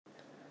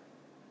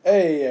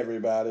Hey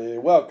everybody,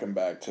 welcome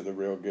back to the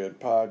Real Good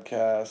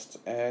Podcast,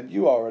 and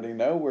you already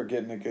know we're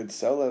getting a good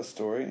solo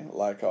story,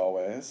 like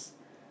always,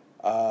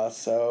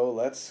 so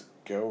let's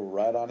go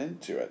right on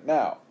into it.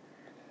 Now,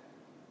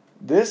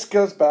 this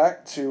goes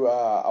back to,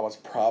 I was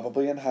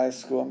probably in high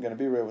school, I'm going to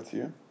be real with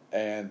you,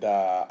 and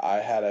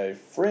I had a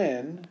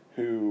friend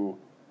who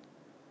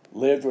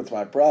lived with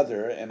my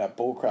brother in a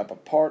bullcrap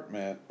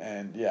apartment,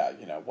 and yeah,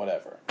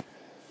 whatever.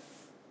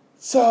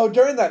 So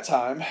during that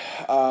time,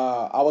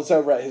 I was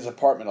over at his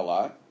apartment a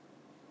lot,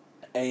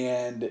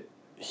 and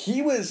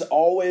he was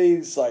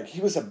always,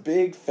 he was a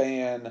big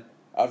fan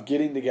of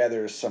getting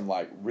together some,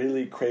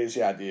 really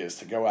crazy ideas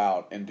to go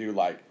out and do,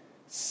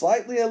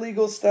 slightly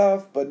illegal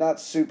stuff, but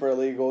not super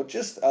illegal,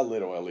 just a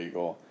little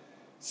illegal.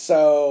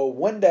 So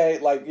one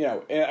day,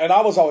 and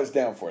I was always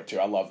down for it, too.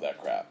 I love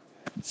that crap.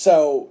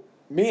 So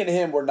me and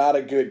him were not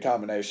a good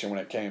combination when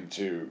it came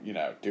to,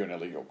 doing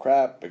illegal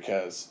crap,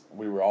 because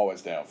we were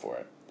always down for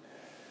it.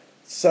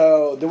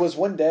 So there was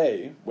one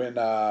day when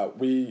I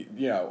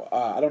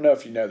don't know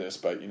if you know this,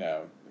 but,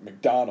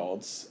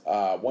 McDonald's,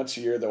 once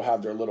a year they'll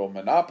have their little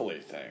Monopoly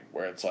thing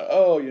where it's like,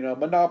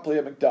 Monopoly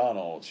at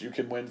McDonald's. You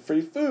can win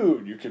free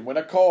food. You can win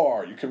a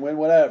car. You can win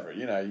whatever.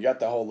 You got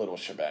the whole little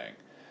shebang.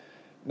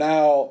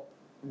 Now,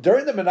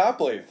 during the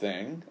Monopoly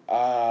thing,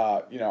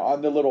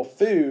 on the little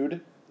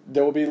food,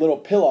 there will be little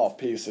peel-off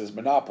pieces,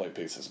 Monopoly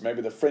pieces.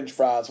 Maybe the French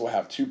fries will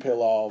have 2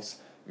 peel-offs.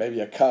 Maybe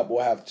a cup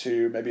will have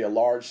 2. Maybe a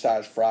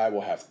large-sized fry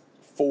will have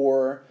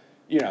 4.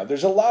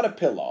 There's a lot of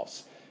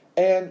peel-offs.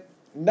 And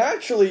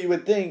naturally, you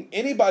would think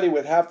anybody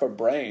with half a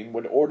brain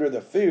would order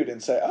the food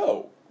and say,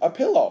 oh, a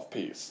peel-off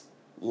piece.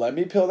 Let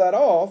me peel that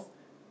off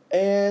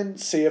and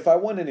see if I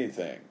want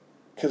anything.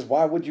 Because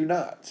why would you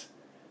not?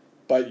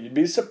 But you'd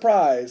be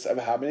surprised of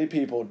how many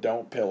people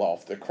don't peel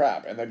off the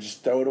crap. And they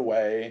just throw it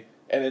away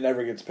and it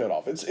never gets peeled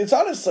off. It's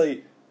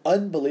honestly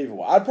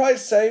unbelievable. I'd probably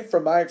say,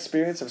 from my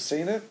experience of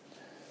seeing it,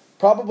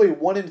 probably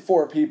 1 in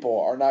 4 people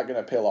are not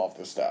going to peel off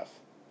the stuff,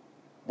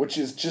 which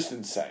is just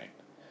insane.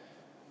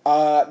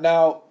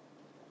 Now,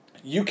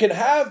 you can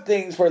have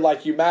things where,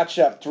 you match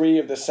up 3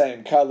 of the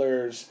same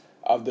colors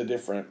of the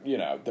different,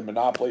 the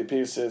Monopoly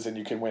pieces, and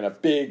you can win a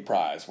big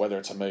prize, whether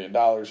it's $1 million,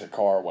 a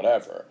car,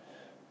 whatever.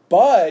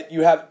 But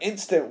you have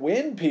instant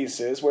win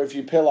pieces where if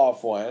you peel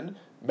off one,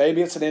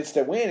 maybe it's an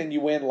instant win and you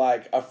win,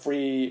 a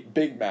free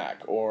Big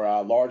Mac or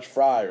a large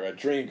fry or a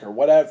drink or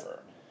whatever.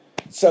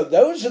 So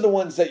those are the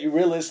ones that you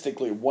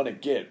realistically want to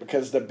get,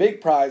 because the big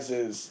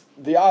prizes,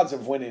 the odds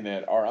of winning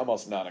it are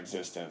almost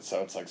non-existent.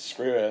 So it's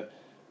screw it.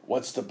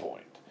 What's the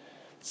point?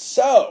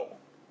 So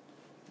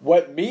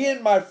what me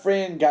and my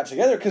friend got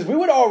together, because we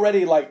would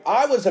already,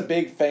 I was a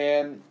big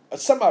fan.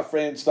 Some of my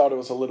friends thought it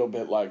was a little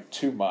bit,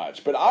 too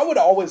much. But I would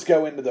always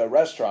go into the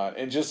restaurant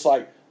and just,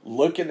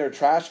 look in their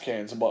trash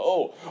cans and be like,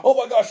 oh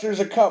my gosh,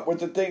 there's a cup where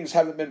the things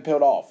haven't been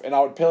peeled off. And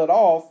I would peel it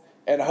off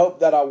and hope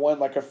that I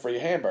won, a free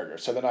hamburger.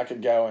 So then I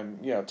could go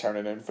and, turn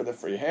it in for the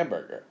free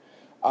hamburger.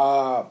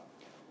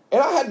 And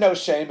I had no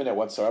shame in it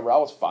whatsoever. I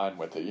was fine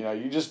with it.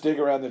 You just dig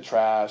around the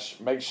trash,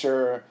 make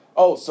sure,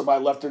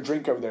 somebody left their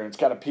drink over there and it's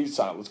got a piece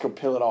on it. Let's go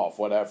peel it off,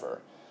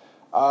 whatever.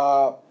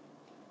 I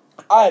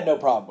had no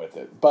problem with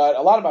it, but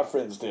a lot of my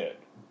friends did.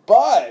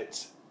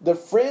 But the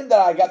friend that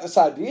I got this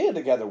idea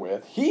together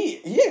with,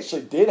 he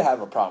actually did have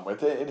a problem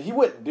with it, and he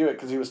wouldn't do it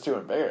because he was too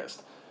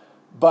embarrassed.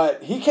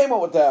 But he came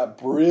up with a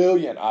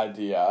brilliant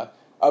idea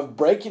of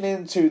breaking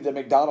into the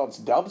McDonald's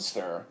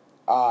dumpster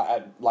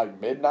at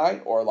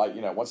midnight or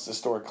once the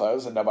store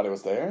closed and nobody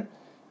was there,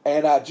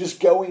 and just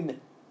going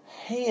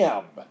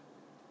ham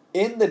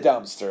in the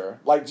dumpster,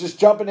 just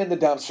jumping in the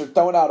dumpster,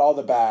 throwing out all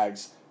the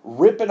bags,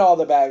 ripping all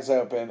the bags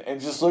open, and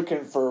just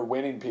looking for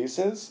winning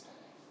pieces.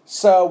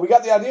 So we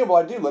got the idea,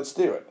 dude, let's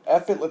do it.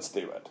 F it, let's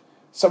do it.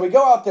 So we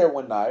go out there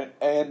one night,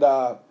 and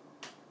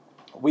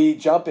we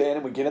jump in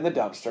and we get in the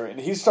dumpster, and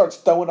he starts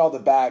throwing all the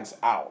bags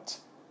out.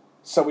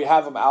 So we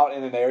have them out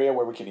in an area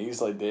where we can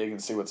easily dig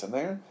and see what's in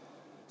there.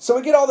 So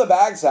we get all the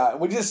bags out,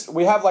 and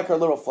we have our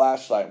little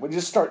flashlight. We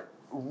just start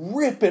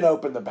ripping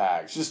open the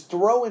bags, just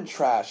throwing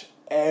trash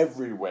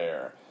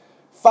everywhere,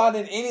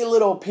 finding any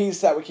little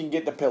piece that we can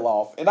get to peel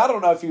off. And I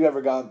don't know if you've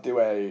ever gone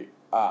through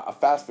a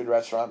fast food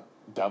restaurant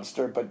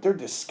dumpster, but they're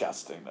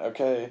disgusting,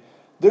 okay?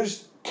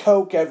 There's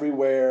Coke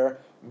everywhere,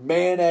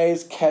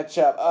 mayonnaise,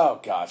 ketchup. Oh,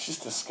 gosh,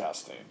 just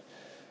disgusting.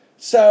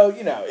 So,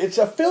 it's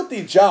a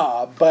filthy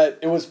job, but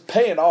it was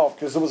paying off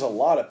because there was a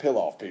lot of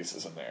peel-off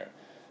pieces in there.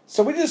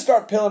 So we just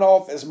start peeling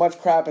off as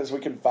much crap as we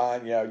can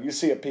find. You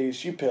see a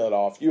piece, you peel it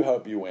off, you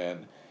hope you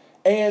win.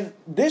 And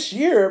this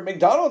year,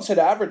 McDonald's had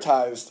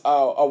advertised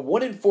a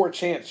 1 in 4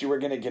 chance you were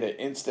going to get an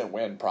instant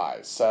win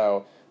prize.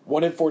 So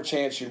 1 in 4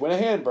 chance you'd win a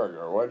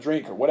hamburger or a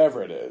drink or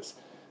whatever it is.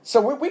 So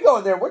we go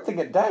in there, we're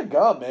thinking,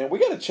 dadgum, man, we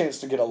got a chance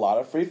to get a lot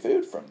of free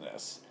food from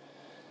this.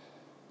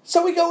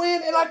 So we go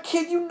in, and I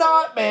kid you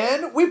not,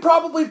 man, we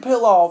probably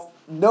peel off,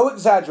 no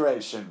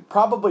exaggeration,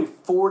 probably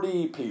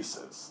 40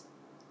 pieces.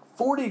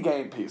 40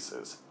 game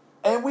pieces.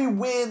 And we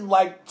win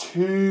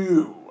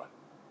 2.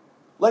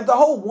 The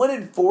whole 1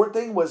 in 4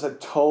 thing was a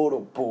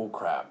total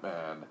bullcrap,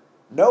 man.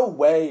 no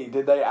way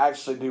did they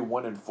actually do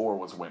 1 and 4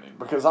 was winning.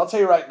 Because I'll tell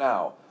you right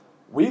now,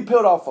 we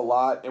peeled off a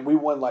lot and we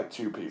won like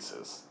 2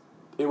 pieces.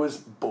 It was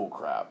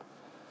bullcrap.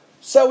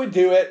 So we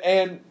do it,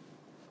 and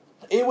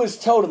it was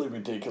totally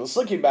ridiculous.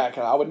 Looking back,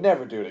 I would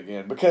never do it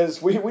again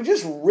because we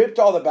just ripped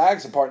all the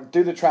bags apart and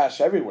threw the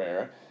trash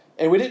everywhere.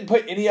 And we didn't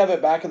put any of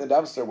it back in the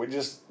dumpster. We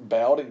just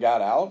bailed and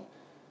got out.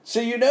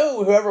 So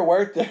whoever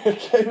worked there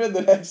came in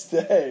the next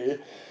day,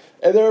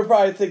 and they were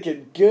probably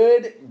thinking,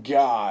 good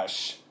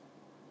gosh,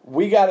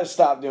 we got to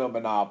stop doing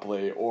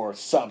Monopoly or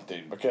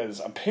something. Because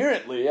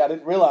apparently, I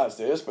didn't realize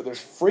this, but there's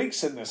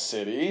freaks in this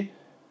city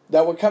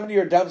that would come into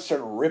your dumpster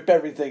and rip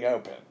everything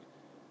open.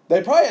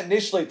 They probably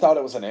initially thought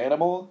it was an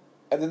animal,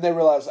 and then they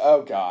realized,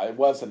 oh God, it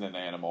wasn't an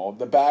animal.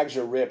 The bags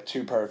are ripped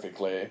too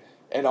perfectly,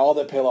 and all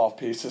the peel-off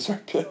pieces are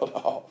peeled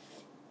off.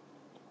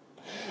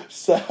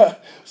 So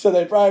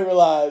they probably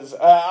realized,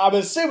 I'm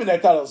assuming they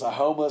thought it was a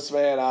homeless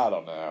man. I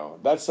don't know.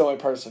 That's the only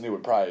person who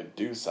would probably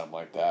do something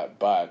like that.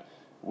 But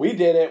we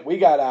did it. We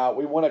got out.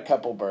 We won a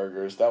couple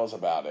burgers. That was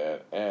about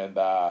it. And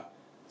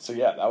so,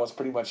 yeah, that was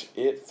pretty much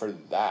it for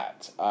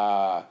that.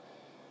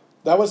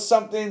 That was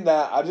something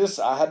that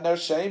I had no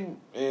shame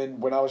in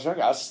when I was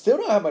younger. I still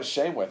don't have much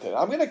shame with it.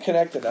 I'm going to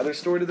connect another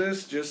story to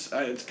this. Just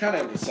it's kind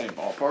of in the same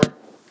ballpark.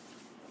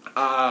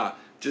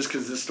 Just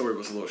because this story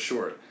was a little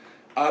short.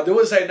 There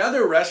was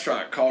another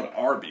restaurant called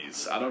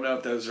Arby's. I don't know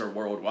if those are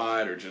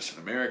worldwide or just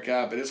in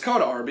America, but it's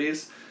called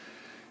Arby's.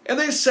 And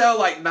they sell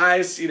like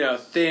nice,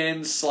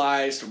 thin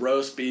sliced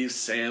roast beef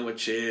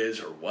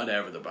sandwiches or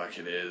whatever the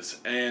bucket is.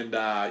 And,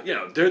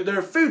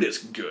 their food is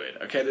good.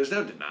 Okay, there's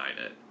no denying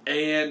it.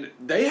 And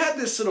they had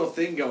this little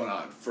thing going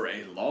on for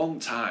a long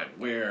time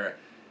where,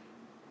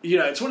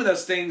 it's one of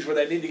those things where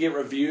they need to get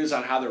reviews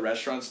on how the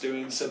restaurant's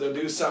doing. So they'll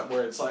do something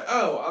where it's like,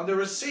 oh, on the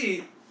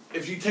receipt,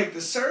 if you take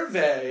the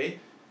survey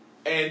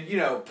and,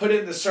 put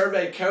in the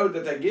survey code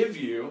that they give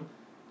you,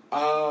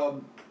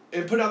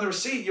 and put on the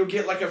receipt, you'll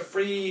get like a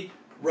free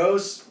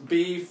roast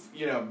beef,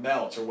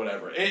 melt or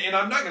whatever. And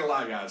I'm not going to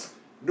lie, guys.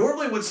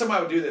 Normally when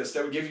somebody would do this,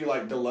 they would give you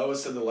like the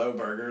lowest of the low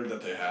burger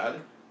that they had.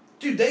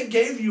 Dude, they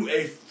gave you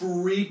a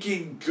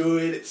freaking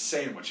good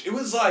sandwich. It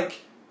was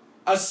like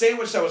a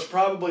sandwich that was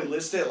probably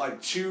listed at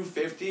like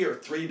 $2.50 or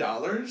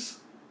 $3.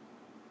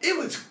 It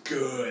was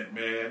good,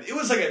 man. It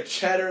was like a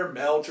cheddar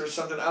melt or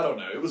something. I don't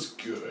know. It was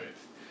good.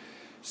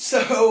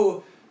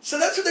 So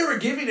that's what they were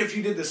giving if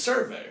you did the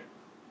survey.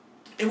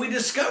 And we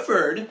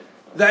discovered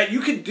that you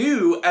could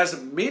do as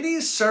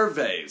many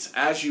surveys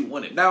as you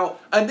wanted. Now,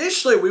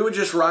 initially, we would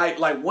just write,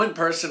 like, one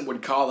person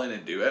would call in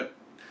and do it.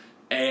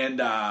 And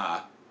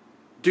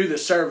do the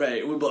survey.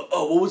 And we'd be like,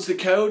 oh, what was the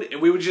code?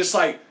 And we would just,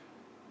 like,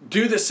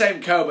 do the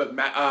same code, but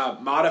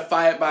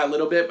modify it by a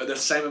little bit, but the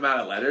same amount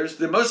of letters.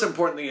 The most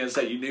important thing is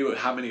that you knew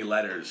how many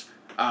letters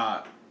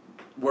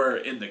were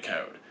in the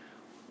code.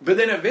 But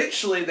then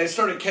eventually they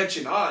started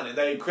catching on, and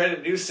they created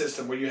a new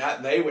system where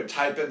they would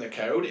type in the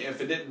code, and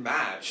if it didn't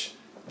match,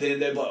 then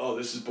they'd be like, oh,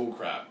 this is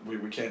bullcrap. We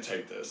can't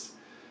take this.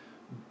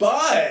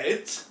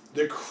 But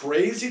the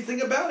crazy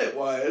thing about it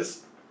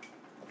was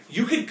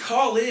you could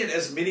call in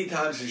as many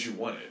times as you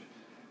wanted.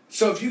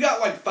 So if you got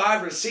like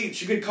 5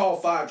 receipts, you could call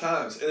 5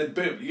 times, and then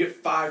boom, you get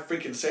 5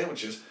 freaking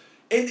sandwiches.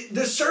 And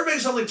the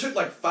surveys only took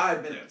like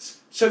 5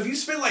 minutes. So if you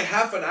spend like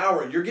half an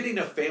hour, you're getting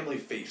a family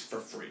feast for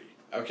free.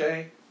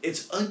 Okay?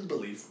 It's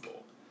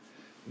unbelievable.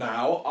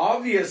 Now,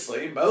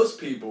 obviously, most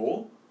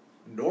people,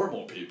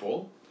 normal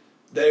people,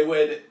 they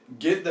would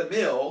get the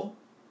meal,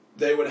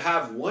 they would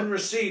have 1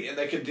 receipt, and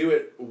they could do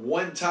it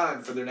 1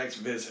 time for their next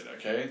visit,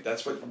 okay?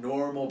 That's what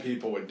normal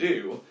people would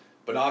do.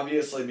 But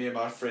obviously, me and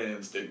my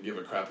friends didn't give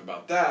a crap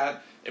about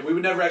that, and we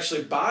would never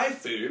actually buy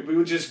food. We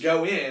would just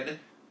go in,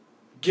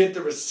 get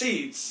the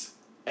receipts,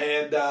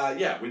 and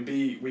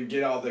we'd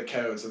get all the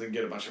codes and then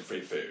get a bunch of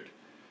free food.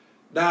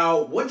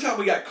 Now, one time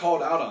we got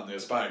called out on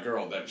this by a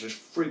girl that just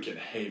freaking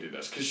hated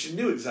us because she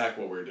knew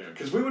exactly what we were doing.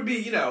 Because we would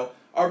be,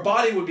 our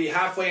body would be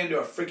halfway into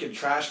a freaking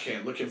trash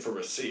can looking for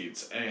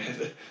receipts.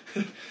 And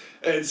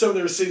some of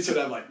the receipts would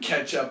have like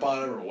ketchup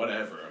on them or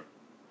whatever.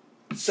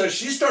 So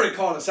she started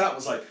calling us out and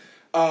was like,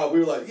 we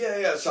were like,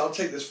 yeah, so I'll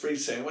take this free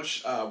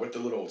sandwich with the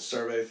little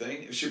survey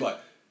thing. And she'd be like,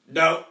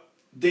 no,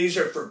 these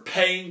are for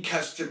paying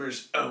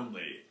customers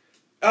only.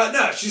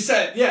 No, she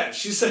said,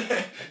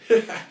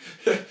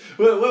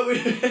 what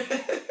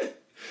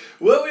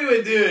we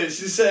would do is,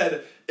 she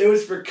said, it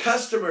was for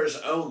customers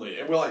only.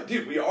 And we're like,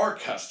 dude, we are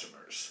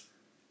customers.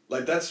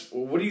 Like,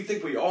 what do you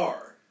think we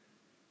are?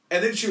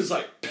 And then she was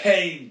like,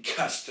 paying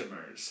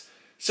customers.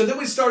 So then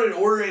we started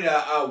ordering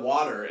a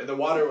water, and the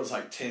water was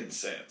like 10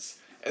 cents.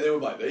 And then we're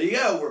like, there you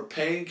go, we're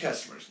paying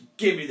customers.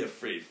 Give me the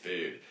free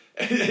food.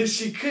 And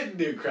she couldn't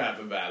do crap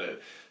about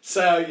it.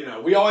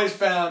 So, we always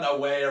found a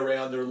way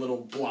around their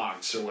little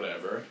blocks or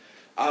whatever.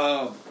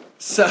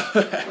 So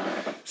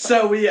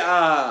we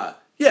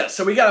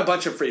got a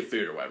bunch of free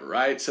food or whatever,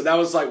 right? So that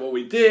was like what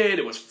we did.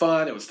 It was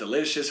fun. It was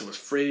delicious. It was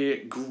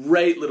free.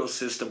 Great little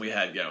system we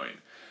had going.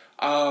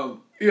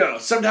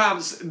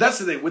 Sometimes, that's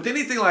the thing. With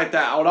anything like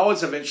that, I would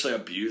always eventually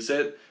abuse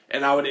it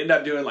And I would end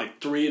up doing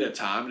like 3 at a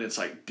time. And it's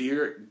like,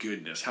 dear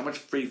goodness, how much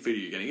free food are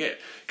you going to get?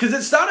 Because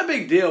it's not a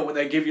big deal when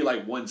they give you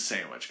like one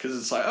sandwich. Because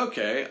it's like,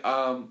 okay,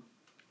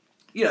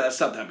 that's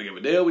not that big of a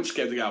deal. We just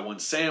gave the guy one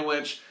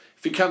sandwich.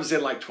 If he comes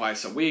in like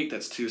twice a week,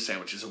 that's 2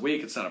 sandwiches a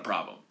week. It's not a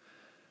problem.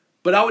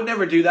 But I would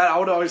never do that. I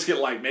would always get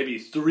like maybe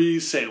 3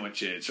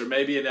 sandwiches. Or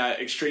maybe in an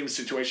extreme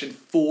situation,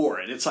 4.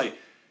 And it's like,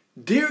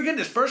 dear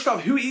goodness, first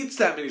off, who eats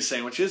that many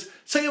sandwiches?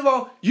 Second of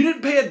all, you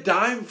didn't pay a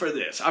dime for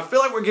this. I feel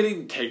like we're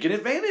getting taken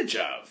advantage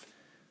of.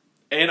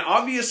 And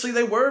obviously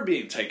they were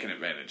being taken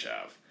advantage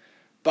of.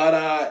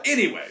 But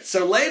anyway,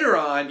 so later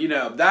on,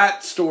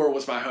 that store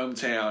was my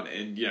hometown.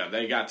 And,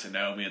 they got to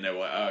know me and they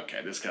were like,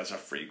 okay, this guy's a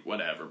freak,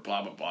 whatever,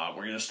 blah, blah, blah.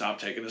 We're going to stop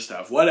taking the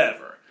stuff,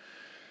 whatever.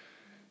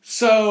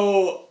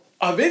 So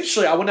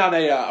eventually I went on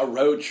a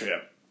road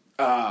trip,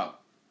 a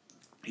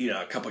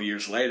couple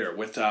years later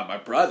with my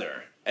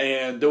brother.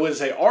 And there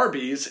was a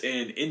Arby's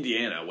in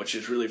Indiana, which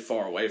is really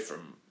far away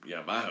from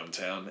my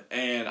hometown.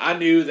 And I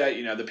knew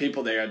that the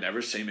people there had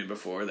never seen me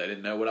before. They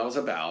didn't know what I was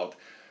about.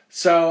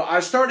 So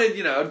I started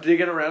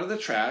digging around in the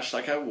trash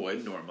like I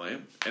would normally,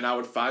 and I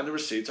would find the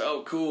receipts.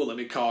 Oh, cool! Let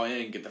me call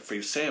in and get the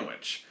free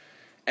sandwich.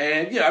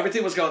 And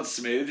everything was going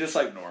smooth, just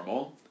like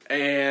normal.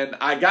 And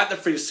I got the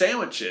free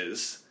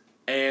sandwiches,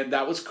 and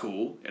that was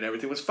cool, and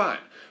everything was fine.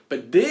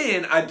 But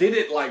then I did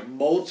it like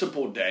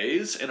multiple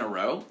days in a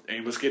row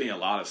and was getting a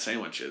lot of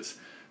sandwiches.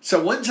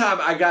 So one time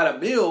I got a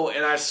meal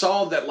and I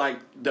saw that like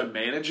the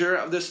manager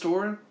of the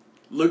store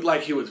looked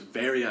like he was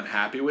very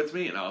unhappy with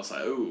me. And I was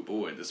like, oh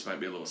boy, this might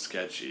be a little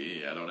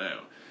sketchy. I don't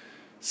know.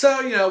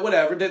 So,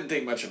 whatever, didn't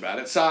think much about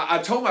it. So I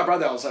told my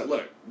brother, I was like,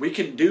 look, we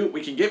can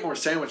get more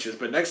sandwiches,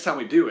 but next time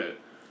we do it,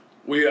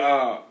 we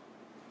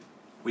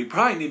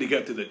probably need to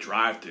go through the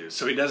drive-thru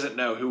so he doesn't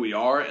know who we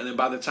are. And then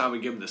by the time we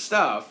give him the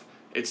stuff,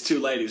 it's too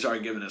late. He's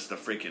already given us the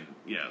freaking,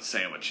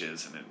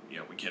 sandwiches, and then,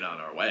 we get on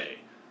our way.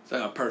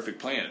 So, perfect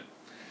plan.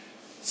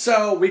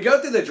 So, we go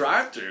through the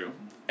drive-thru,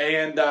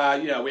 and,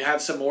 we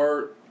have some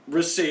more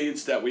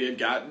receipts that we had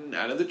gotten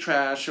out of the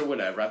trash or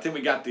whatever. I think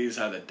we got these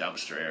out of the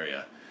dumpster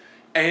area.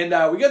 And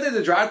we go through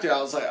the drive-thru. I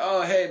was like,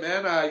 oh, hey,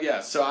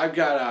 man, so I've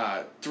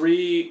got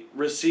 3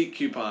 receipt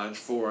coupons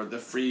for the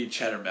free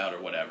cheddar melt or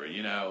whatever.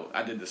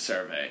 I did the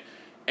survey.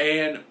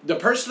 And the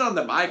person on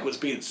the mic was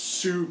being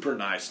super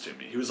nice to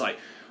me. He was like,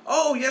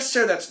 oh, yes,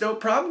 sir, that's no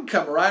problem.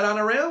 Come right on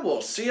around.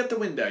 We'll see you at the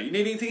window. You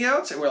need anything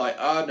else? And we're like,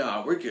 oh,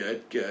 no, we're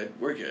good,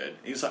 we're good. And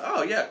he's like,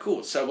 oh, yeah,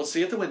 cool. So we'll see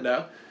you at the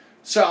window.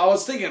 So I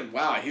was thinking,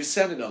 wow, he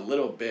sounded a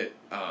little bit,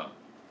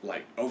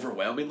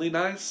 overwhelmingly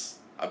nice.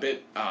 A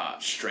bit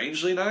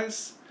strangely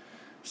nice.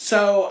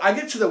 So I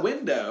get to the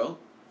window,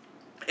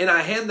 and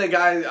I hand the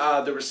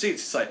guy the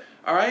receipts. He's like,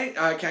 all right,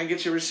 can I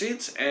get your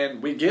receipts?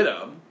 And we get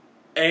them.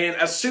 And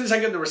as soon as I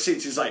give him the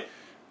receipts, he's like,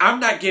 I'm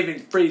not giving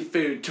free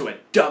food to a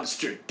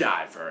dumpster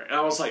diver. And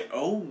I was like,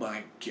 oh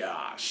my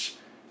gosh.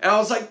 And I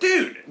was like,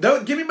 dude,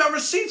 don't give me my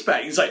receipts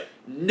back. He's like,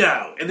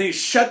 no. And then he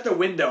shut the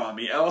window on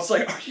me. And I was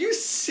like, are you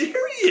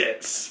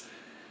serious?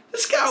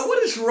 This guy,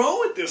 what is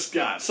wrong with this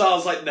guy? So I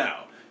was like,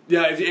 no.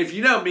 Yeah, if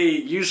you know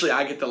me, usually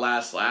I get the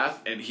last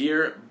laugh. And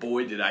here,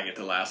 boy, did I get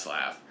the last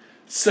laugh.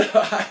 So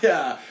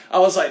I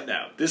was like,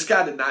 no. This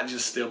guy did not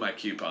just steal my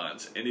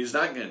coupons. And he's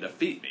not going to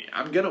defeat me.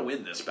 I'm going to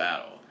win this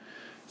battle.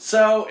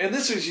 So, and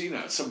this was,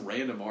 some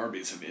random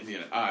Arby's in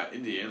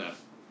Indiana.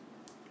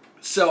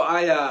 So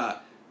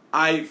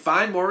I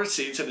find more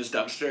receipts in his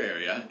dumpster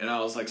area, and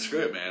I was like, screw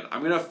it, man.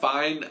 I'm going to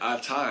find a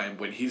time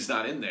when he's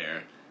not in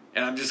there,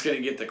 and I'm just going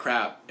to get the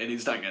crap, and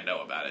he's not going to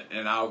know about it,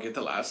 and I'll get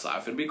the last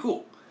laugh, and be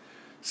cool.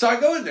 So I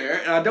go in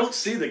there, and I don't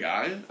see the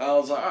guy. I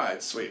was like, all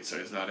right, sweet, so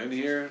he's not in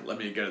here. Let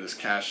me go to this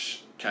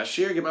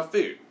cashier, get my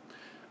food.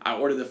 I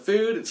order the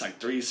food. It's like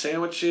 3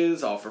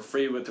 sandwiches, all for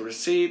free with the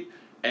receipt.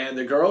 And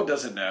the girl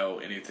doesn't know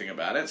anything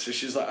about it. So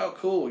she's like, oh,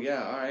 cool.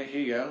 Yeah, all right,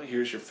 here you go.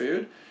 Here's your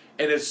food.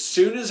 And as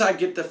soon as I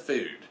get the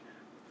food,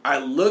 I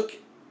look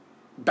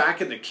back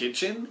in the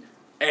kitchen,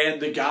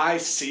 and the guy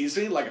sees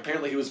me. Like,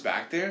 apparently he was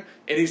back there.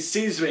 And he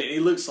sees me, and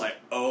he looks like,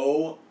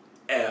 oh,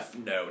 F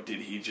no,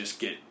 did he just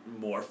get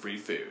more free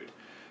food?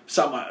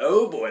 So I'm like,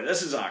 oh, boy,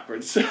 this is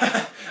awkward. So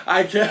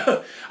I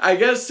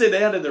go sit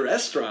down in the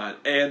restaurant,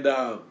 and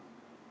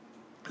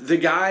the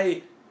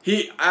guy...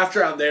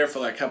 after I'm there for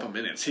like a couple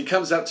minutes, he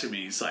comes up to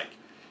me. He's like,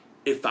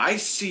 if I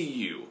see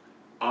you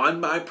on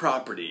my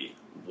property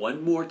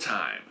one more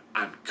time,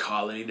 I'm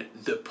calling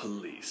the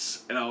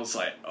police. And I was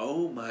like,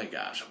 oh my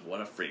gosh, what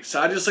a freak.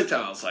 So I just looked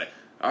down. I was like,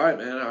 all right,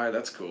 man, all right,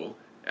 that's cool.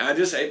 And I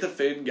just ate the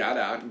food and got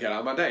out and got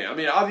on my day. I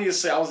mean,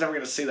 obviously, I was never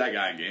going to see that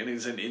guy again.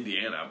 He's in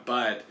Indiana.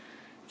 But,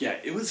 yeah,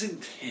 it was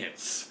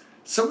intense.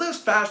 Some of those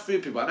fast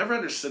food people, I never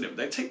understood them.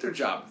 They take their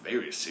job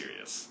very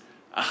serious.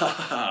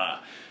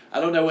 I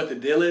don't know what the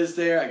deal is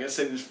there. I guess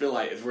they just feel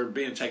like if we're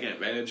being taken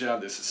advantage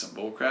of, this is some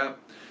bullcrap.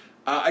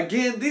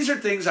 Again, these are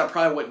things I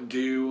probably wouldn't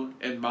do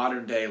in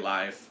modern day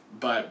life.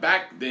 But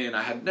back then,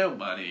 I had no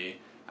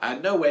money. I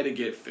had no way to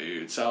get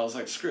food. So I was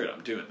like, screw it,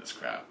 I'm doing this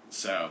crap.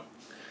 So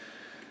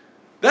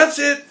that's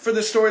it for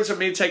the stories of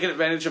me taking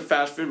advantage of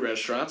fast food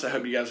restaurants. I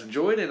hope you guys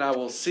enjoyed, and I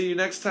will see you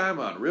next time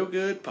on Real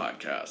Good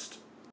Podcast.